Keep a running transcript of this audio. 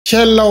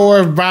Hello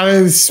everybody,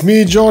 it's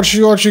me George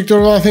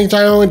Nothing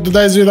Channel. In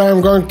today's video I'm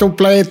going to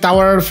play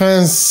Tower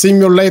Defense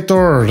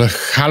Simulator, the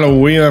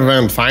Halloween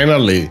event.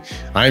 Finally,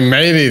 I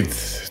made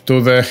it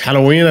to the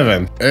Halloween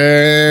event.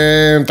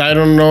 And I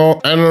don't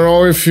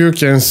know if you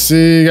can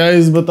see,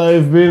 guys, but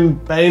I've been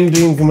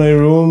painting my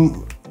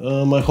room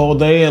my whole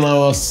day and I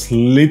was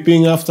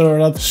sleeping after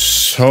that.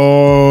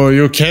 So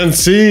you can't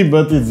see,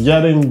 but it's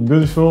getting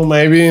beautiful.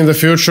 Maybe in the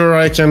future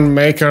I can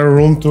make a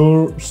room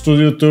tour,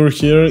 studio tour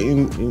here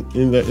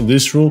in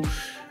this room.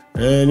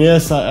 And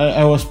yes,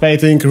 I was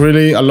painting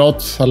really a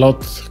lot,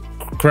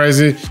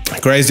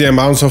 crazy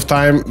amounts of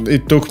time.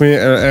 It took me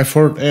an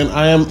effort, and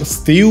I am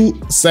still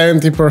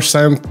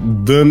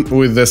 70% done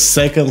with the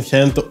second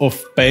hand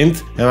of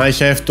paint, and I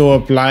have to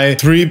apply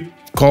 3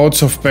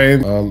 coats of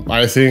paint,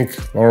 I think,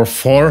 or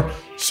 4.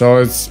 So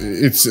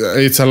it's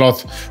a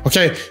lot.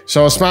 Okay,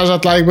 so smash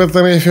that like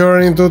button if you're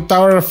into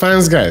Tower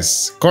Defense,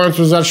 guys. Comment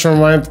with that your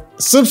mind,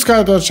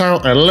 subscribe to the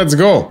channel, and let's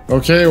go.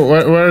 Okay,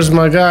 where's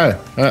my guy?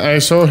 I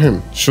saw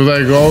him. Should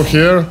I go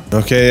here?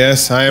 Okay,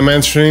 yes, I am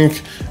entering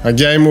a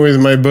game with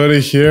my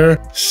buddy here.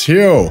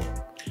 Sio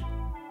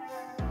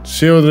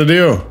the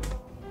deal.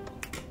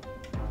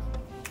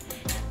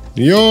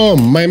 Yo,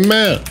 my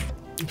man.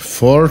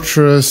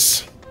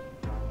 Fortress.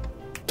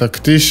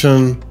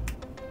 Tactician.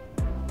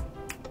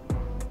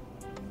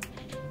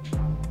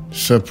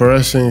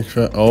 Suppressing.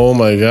 Oh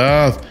my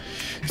god.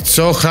 It's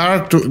so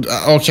hard to.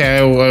 Okay,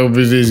 I will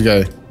be this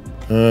guy.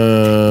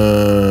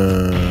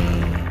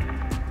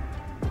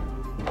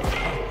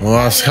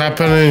 What's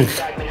happening?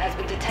 Has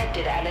been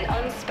detected at an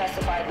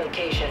unspecified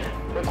location.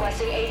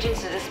 Requesting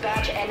agents to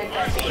dispatch and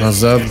investigate.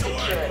 What's that?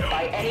 Secure it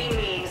by any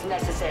means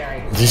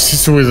necessary. This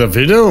is with a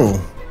video?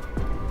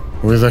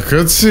 With a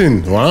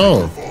cutscene?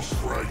 Wow. False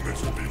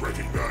fragments will be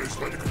recognized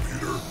by the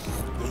computer.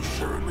 They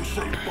certainly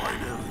say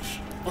binaries,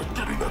 but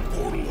getting that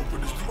portal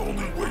open is the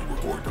only way we're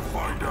going to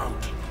find out.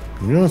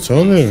 You know,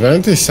 so the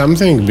event is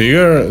something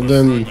bigger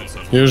than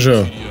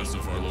usual.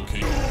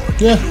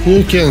 Yeah,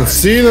 you can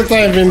see that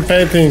I've been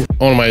painting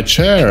on my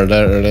chair.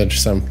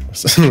 There's some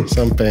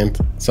paint,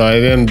 so I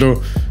didn't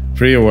do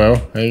pretty well,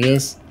 I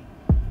guess.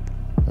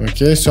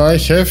 Okay, so I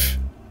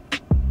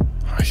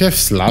have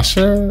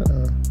slasher.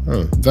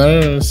 Oh,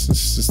 there's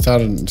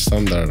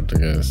standard, I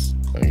guess.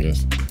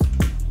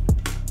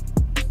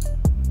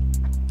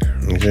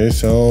 Okay,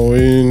 so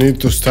we need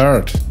to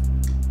start.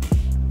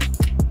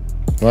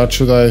 What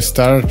should I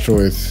start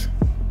with?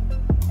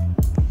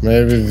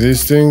 Maybe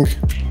this thing?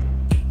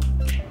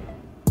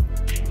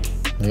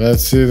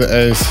 Let's see the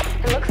ace.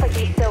 It looks like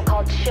these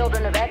so-called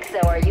children of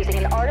Exo are using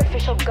an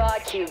artificial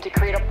god cube to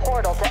create a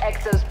portal to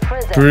Exo's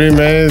prison.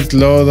 Pre-made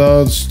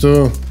loadouts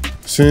too,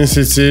 since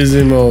it's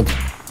easy mode.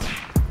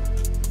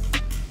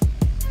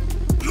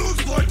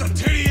 Looks like the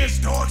TDS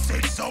dog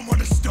sent someone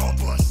to stop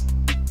us.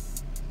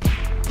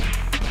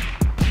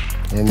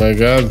 Oh my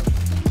god.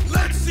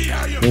 Let's see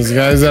how you These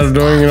guys are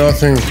doing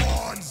nothing. You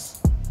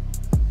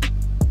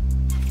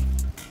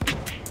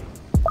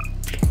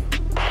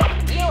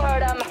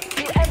heard him.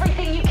 Do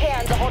everything you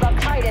can to hold up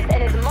Titus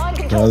and his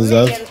mind-controlled What's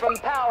that? minions from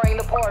powering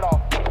the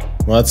portal.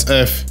 What's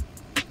F?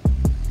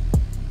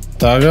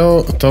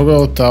 Toggle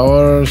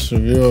tower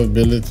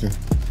survivability.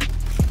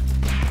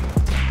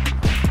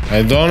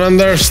 I don't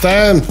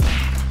understand.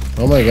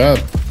 Oh my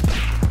god.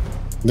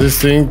 This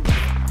thing.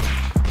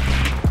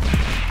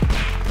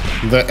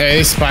 The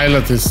ace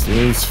pilot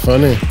is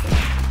funny.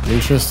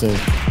 Interesting.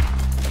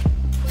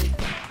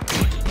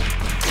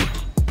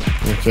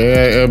 Okay,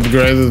 I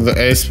upgraded the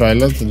ace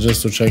pilot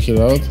just to check it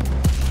out.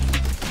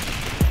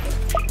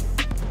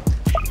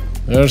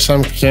 There's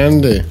some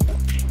candy.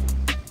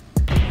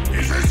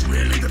 Is this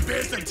really the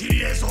best the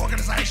TDS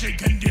organization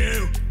can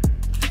do?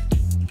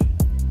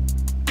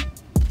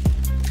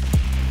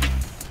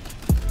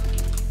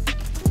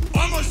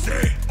 I must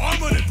say,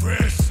 I'm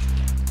unimpressed.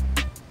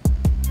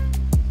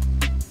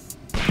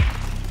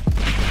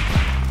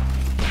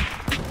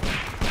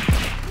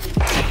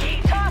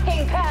 Keep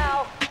talking,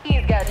 pal.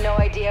 He's got no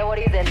idea what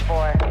he's in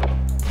for.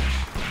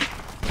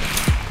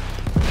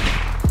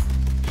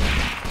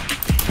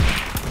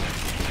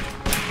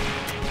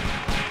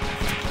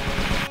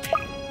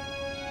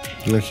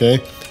 Okay,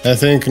 I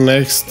think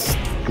next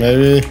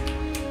maybe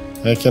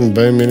I can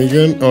buy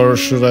minigun, or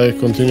should I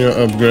continue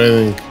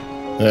upgrading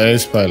the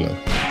ace pilot?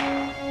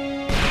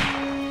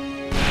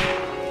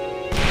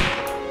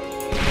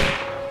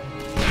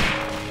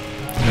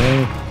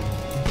 No,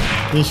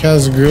 he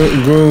has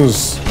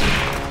guns.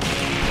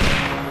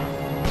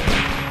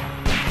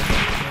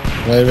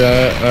 Maybe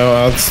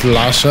I'll add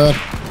slasher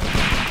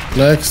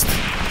next.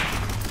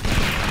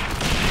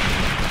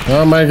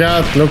 Oh my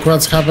god, look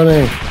what's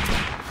happening.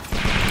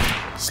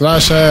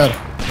 Slasher!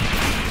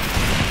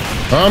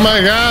 Oh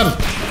my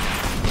god!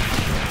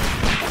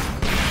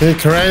 He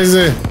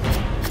crazy!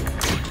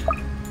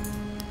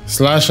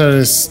 Slasher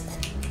is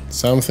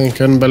something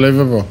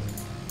unbelievable.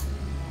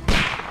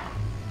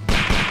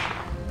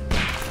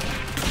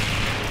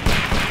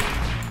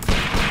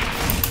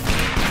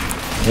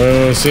 We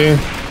will see.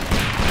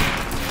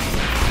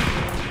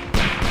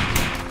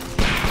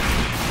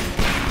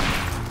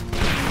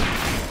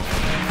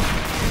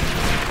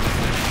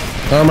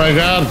 Oh my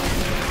god.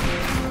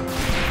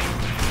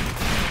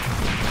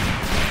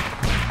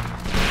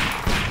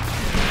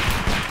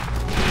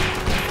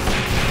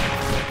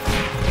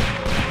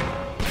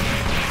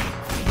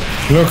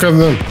 Look at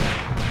them.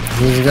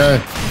 This guy.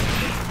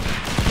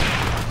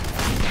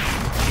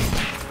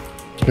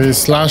 He's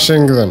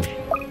slashing them.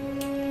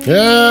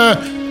 Yeah!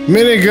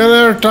 Mini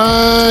gunner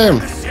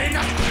time!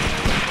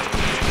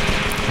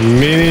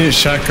 Mini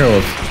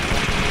shackled.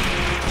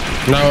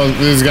 Now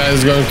this guy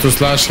is going to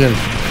slash him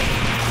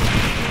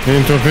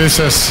into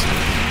pieces.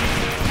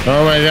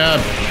 Oh my god.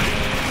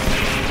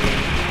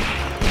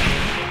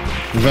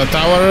 The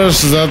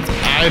towers that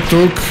I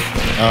took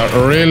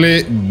are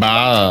really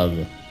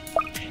bad.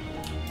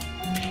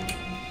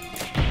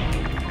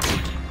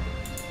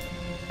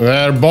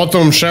 They're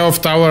bottom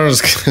shelf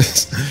towers.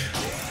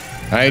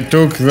 I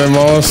took the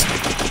most.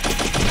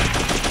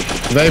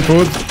 They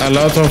put a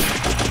lot of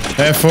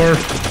effort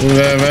in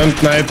the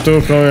event night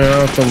 2 coming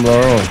out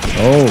tomorrow.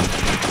 Oh.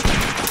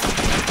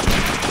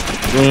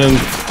 And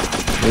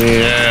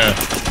yeah.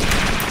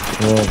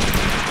 Oh,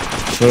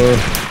 sure.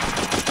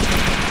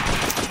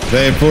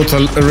 They put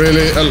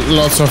really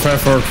lots of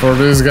effort for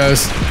these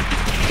guys.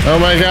 Oh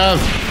my god.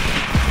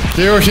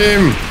 Kill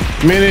him.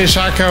 Mini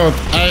shackout.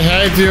 I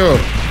hate you.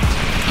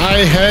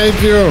 I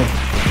hate you.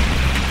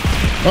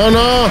 Oh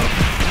no.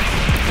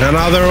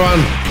 Another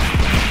one.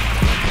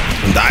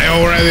 Die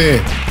already.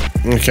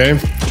 Okay.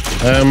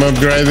 I'm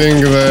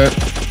upgrading the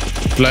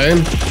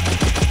plane.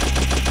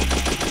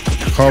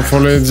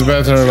 Hopefully it's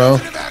better now.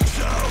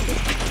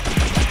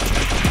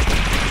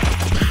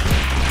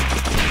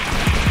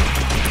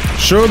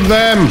 Shoot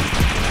them!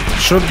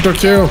 Shoot to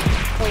kill.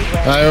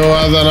 I will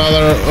add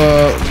another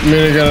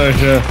minigunner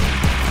here.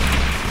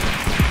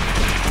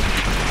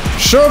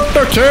 Shoot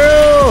to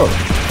kill!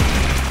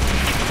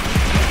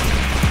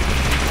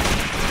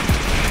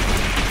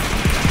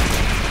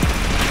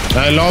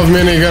 I love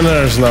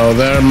minigunners now.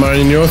 They're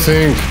my new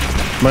thing.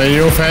 My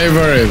new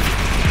favorite.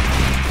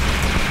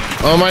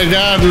 Oh my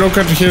god, look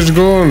at his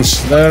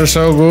goons. They're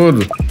so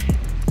good.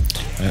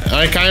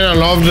 I kinda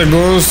love the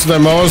goons the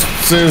most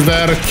since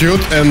they're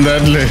cute and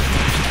deadly.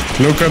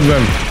 Look at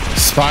them.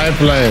 Spy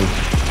plane.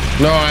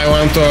 No, I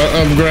want to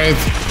upgrade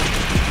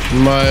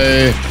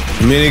my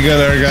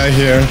minigunner guy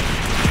here.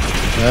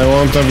 I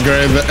want to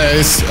upgrade the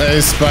ace.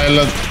 Ace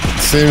pilot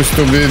seems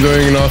to be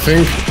doing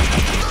nothing.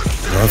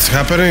 What's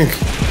happening?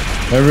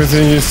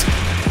 Everything is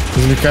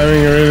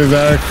becoming really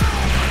dark.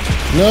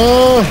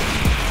 No!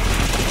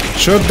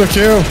 Shoot to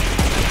kill.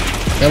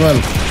 Come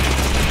on.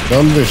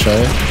 Don't be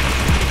shy.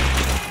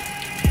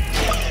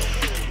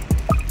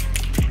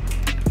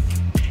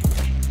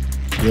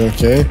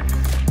 Okay.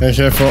 I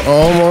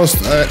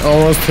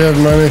almost have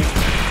money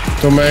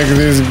to make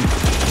this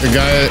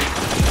guy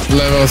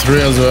level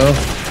 3 as well.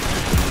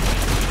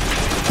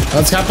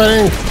 What's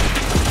happening?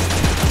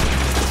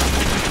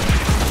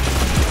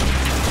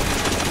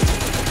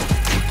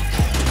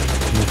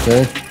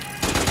 Okay.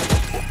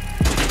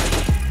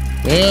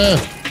 Yeah,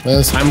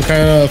 there's some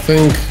kind of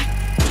thing.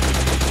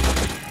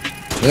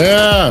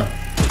 Yeah.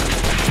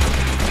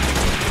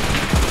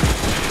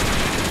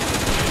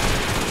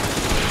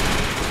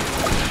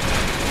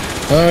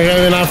 I don't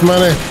have enough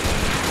money.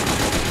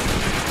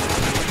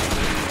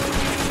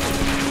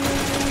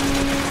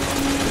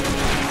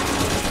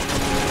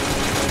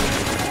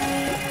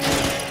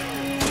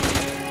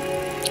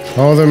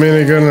 All the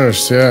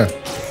minigunners, yeah.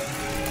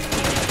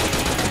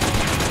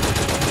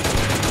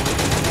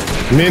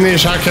 Mini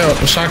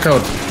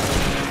shackout.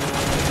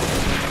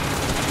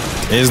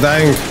 He's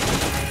dying.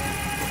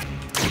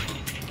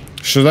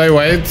 Should I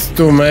wait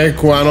to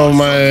make one of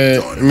my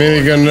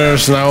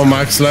minigunners now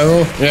max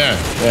level? Yeah,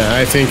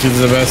 I think it's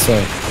the best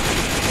one.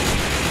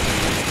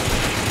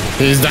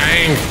 He's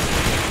dying.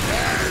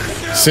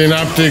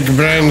 Synaptic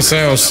brain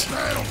cells.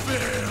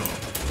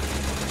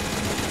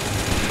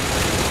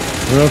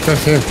 Look at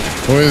him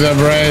with a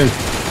brain.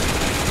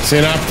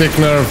 Synaptic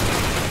nerve.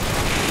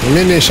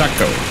 Mini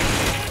shackout.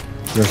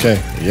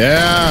 Okay,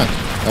 yeah,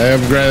 I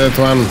upgraded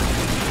one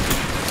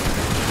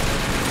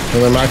to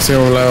the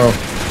maximum level.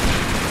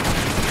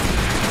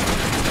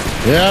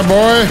 Yeah,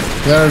 boy,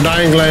 they're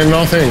dying like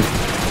nothing.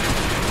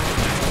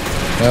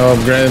 I'll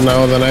upgrade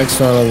now the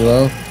next one as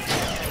well.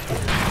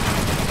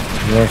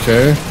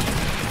 Okay,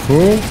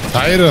 cool.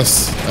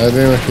 Titus, I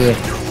didn't hear.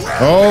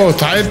 Oh,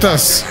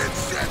 Titus.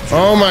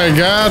 Oh my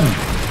god,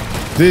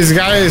 this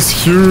guy is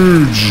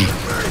huge.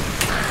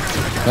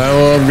 I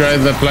will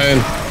upgrade the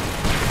plane.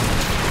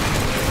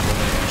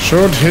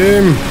 Shoot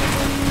him.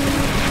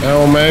 I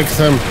will make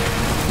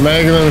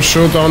them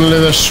shoot only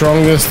the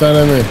strongest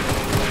enemy.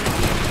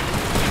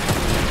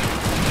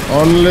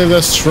 Only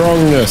the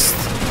strongest.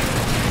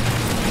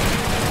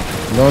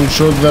 Don't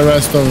shoot the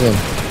rest of them.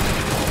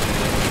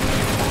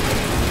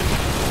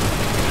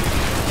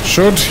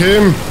 Shoot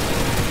him.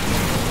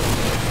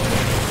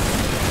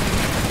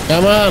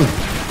 Come on.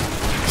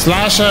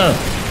 Slasher.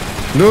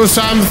 Do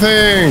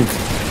something.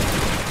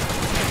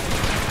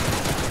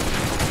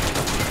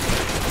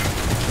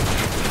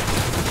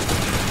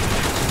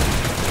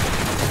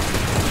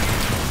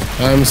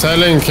 I'm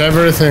selling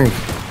everything.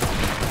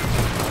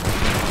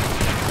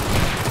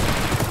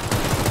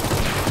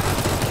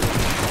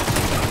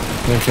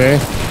 Okay.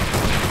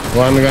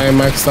 One guy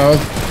maxed out.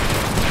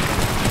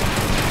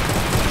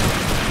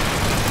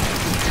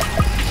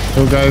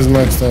 Two guys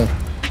maxed out.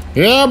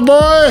 Yeah,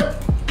 boy!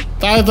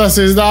 Titus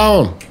is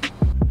down.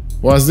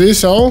 Was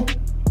this all?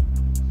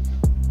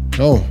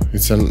 Oh,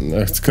 it's a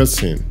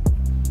cutscene.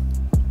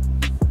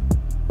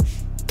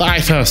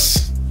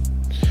 Titus!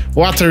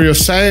 What are you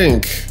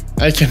saying?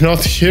 I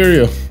cannot hear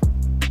you.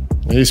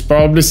 He's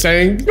probably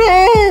saying,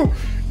 no!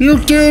 You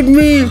killed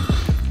me!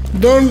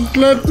 Don't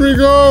let me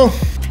go!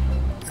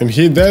 And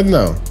he dead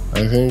now.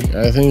 I think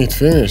it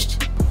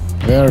finished.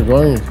 They are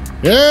going.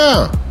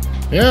 Yeah!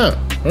 Yeah,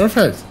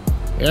 perfect.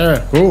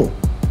 Yeah, cool.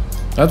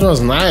 That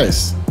was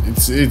nice.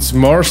 It's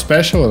more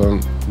special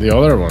than the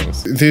other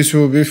ones. This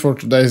will be for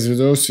today's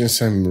video,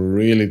 since I'm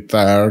really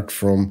tired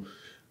from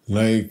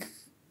like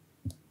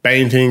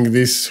painting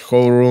this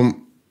whole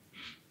room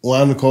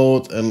one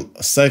coat and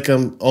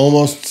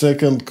almost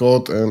second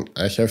coat, and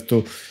I have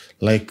to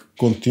like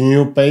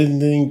continue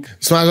painting.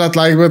 Smash that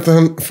like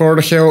button for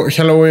the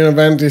Halloween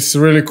event. It's a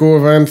really cool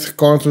event.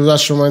 Go to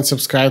Dash and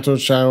subscribe to the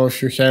channel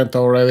if you haven't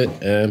already.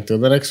 And till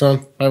the next one.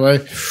 Bye bye.